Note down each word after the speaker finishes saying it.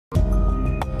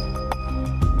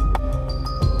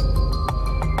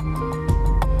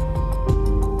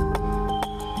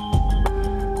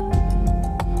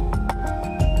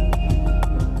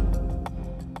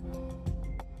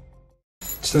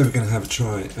Today we're going to have a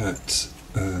try at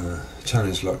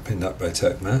challenge lock pinned up by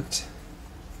Turk Matt.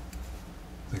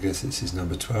 I guess this is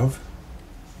number 12.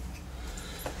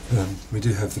 We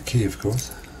do have the key, of course.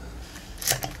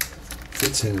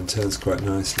 Fits in and turns quite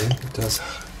nicely. It does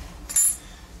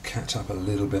catch up a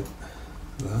little bit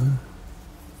though.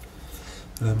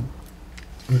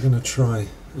 We're going to try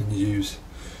and use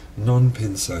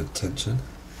non-pin side tension.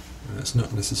 It's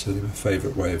not necessarily my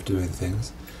favourite way of doing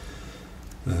things.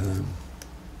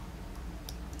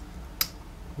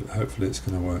 But hopefully it's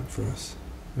going to work for us.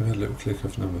 We had a little click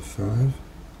off number 5.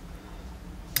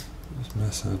 Just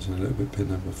massaging a little bit pin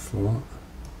number 4.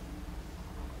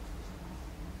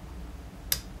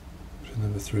 Pin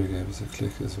number 3 gave us a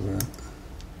click as well.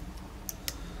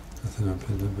 Nothing on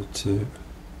pin number 2.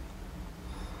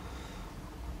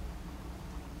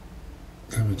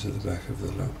 Coming to the back of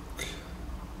the lock.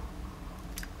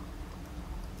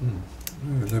 A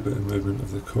little bit of movement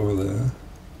of the core there.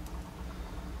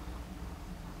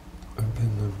 And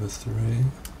pin number 3.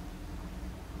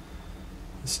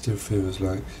 It still feels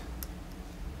like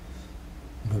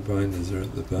my binders are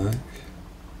at the back.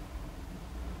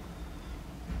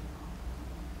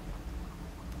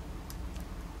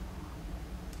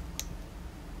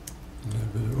 A little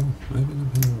bit of, maybe the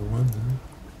pin number 1 now.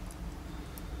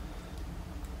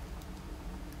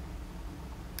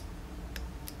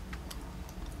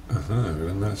 We've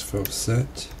got a nice fob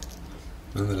set,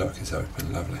 and the lock is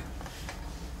open, lovely.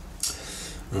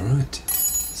 Alright,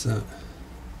 so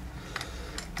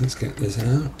let's get this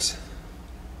out.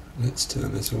 Let's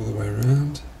turn this all the way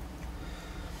around.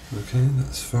 Okay,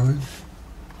 that's fine.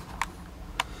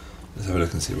 Let's have a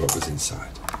look and see what was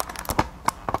inside.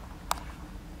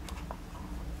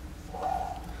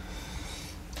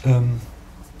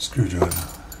 Screwdriver.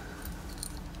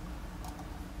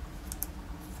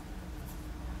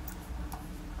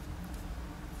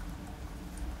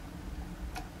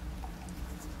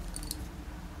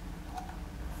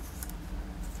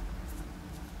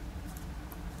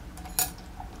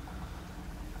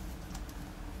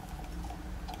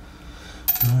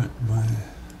 Right, my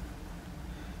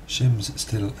shims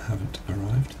still haven't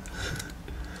arrived.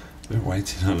 Been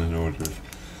waiting on an order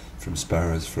from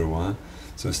Sparrows for a while,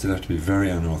 so I still have to be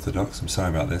very unorthodox. I'm sorry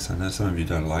about this. I know some of you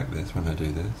don't like this when I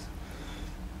do this.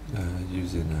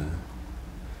 Using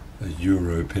a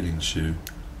Euro pinning shoe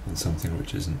on something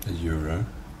which isn't a Euro.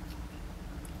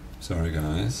 Sorry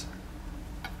guys.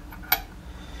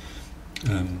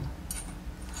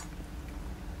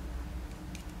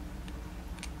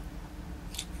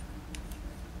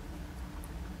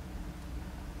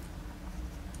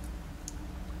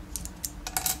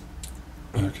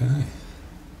 Okay,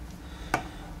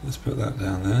 let's put that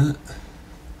down there.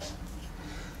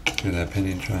 Get our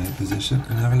pinning tray in position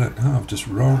and have a look. Oh, I've just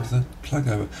rolled the plug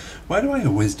over. Why do I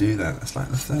always do that? That's like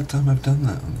the 3rd time I've done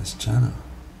that on this channel.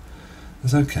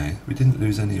 That's okay, we didn't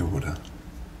lose any order.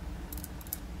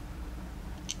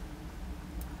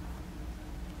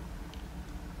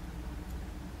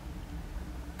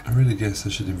 I really guess I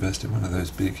should invest in one of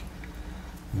those big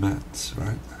mats,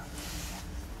 right?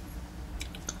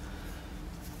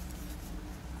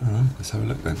 Alright, let's have a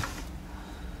look then.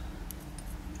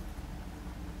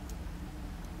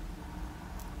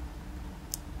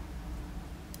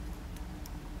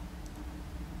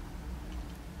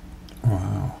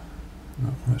 Wow,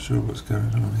 not quite sure what's going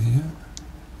on here.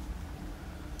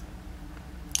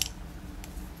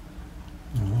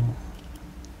 Oh.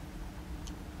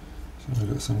 So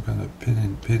we've got some kind of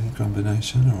pin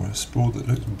combination or a spool that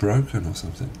looks broken or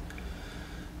something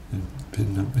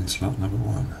in slot number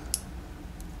 1.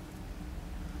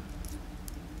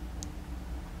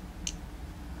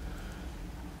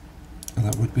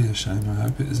 That would be a shame. I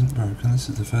hope it isn't broken. This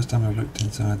is the first time I've looked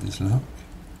inside this lock.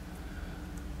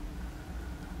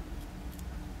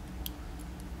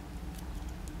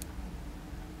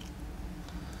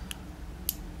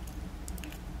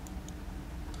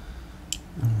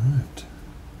 Alright.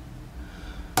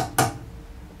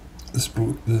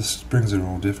 The springs are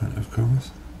all different, of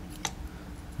course.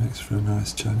 Makes for a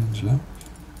nice challenge lock.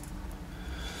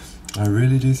 I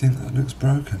really do think that looks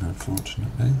broken,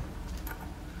 unfortunately.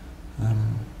 Oh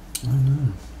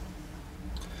no.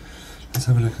 Let's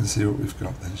have a look and see what we've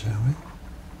got then, shall we?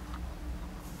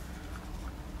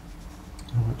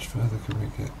 How much further can we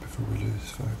get before we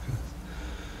lose focus?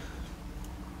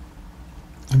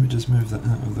 Let me just move that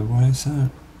out of the way. So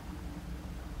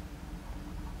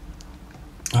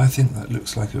I think that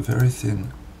looks like a very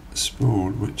thin spool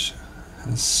which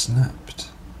has snapped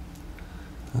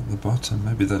at the bottom.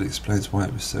 Maybe that explains why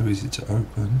it was so easy to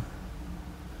open.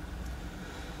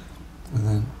 And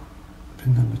then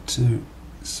pin number 2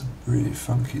 Some really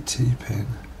funky T-pin.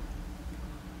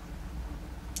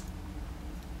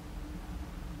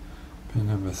 Pin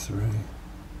number 3.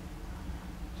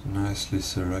 It's nicely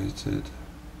serrated.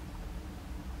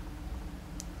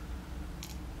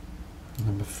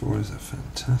 Number 4 is a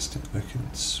fantastic looking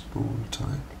spool type.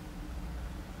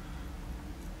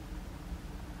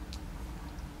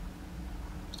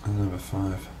 And number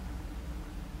 5,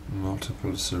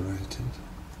 multiple serrated.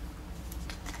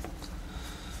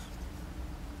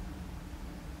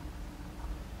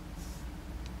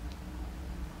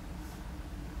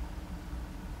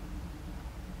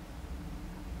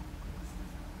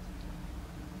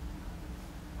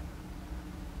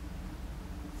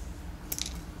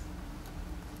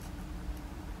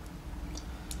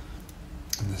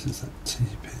 And this is that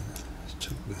T-pin. Let's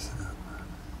check this out.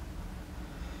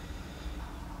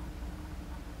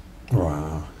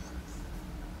 Wow.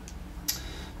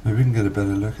 Maybe we can get a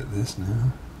better look at this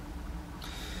now.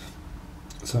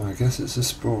 So I guess it's a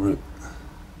spool rip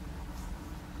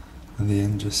and the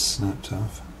end just snapped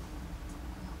off.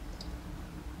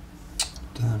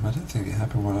 Damn, I don't think it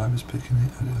happened while I was picking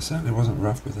it. I certainly wasn't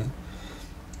rough with it.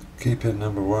 Keep in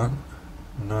number 1,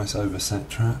 nice overset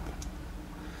trap.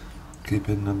 Keep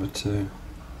in number 2,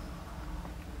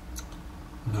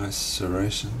 nice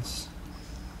serrations.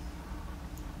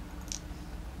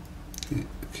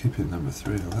 Keep in number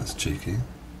 3, well that's cheeky.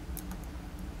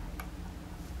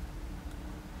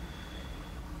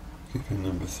 Keep in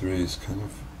number 3 is kind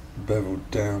of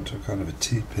beveled down to kind of a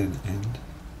T-pin end.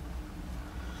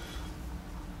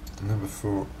 Number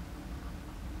 4,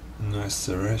 nice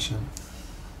serration.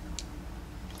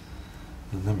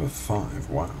 And number 5,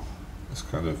 wow, it's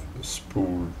kind of a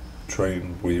spool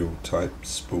train wheel type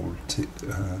spool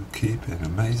keep in,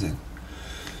 amazing.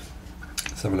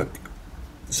 Let's have a look,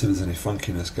 see if there's any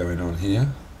funkiness going on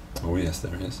here. Oh yes,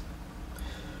 there is.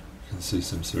 You can see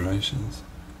some serrations.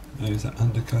 Maybe is that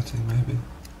undercutting, maybe?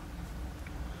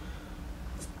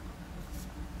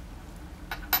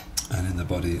 And in the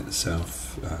body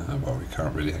itself, well, we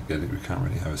can't really get it. We can't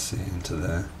really have a see into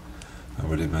there. I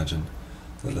would imagine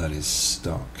that is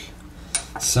stock.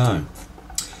 So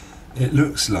it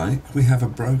looks like we have a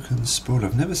broken spool.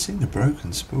 I've never seen a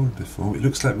broken spool before. It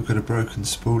looks like we've got a broken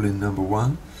spool in number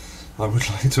 1. I would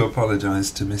like to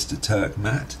apologise to Mr. Turk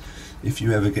Matt if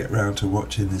you ever get round to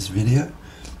watching this video.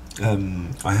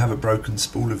 I have a broken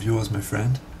spool of yours, my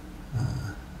friend.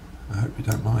 I hope you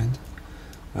don't mind.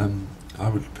 I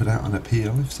would put out an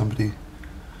appeal if somebody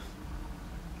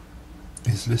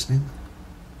is listening.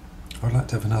 I'd like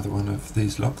to have another one of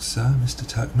these locks, sir, Mr.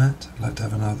 Turk Matt. I'd like to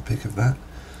have another pick of that.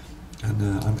 And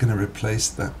I'm going to replace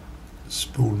that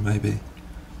spool maybe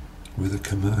with a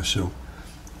commercial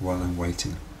while I'm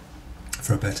waiting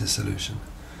for a better solution.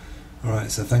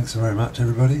 Alright, so thanks very much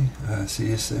everybody. See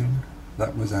you soon.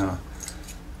 That was our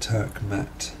Turk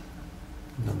Matt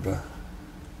number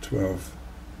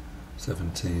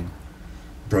 1217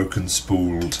 broken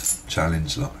spooled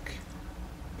challenge lock.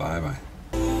 Bye bye.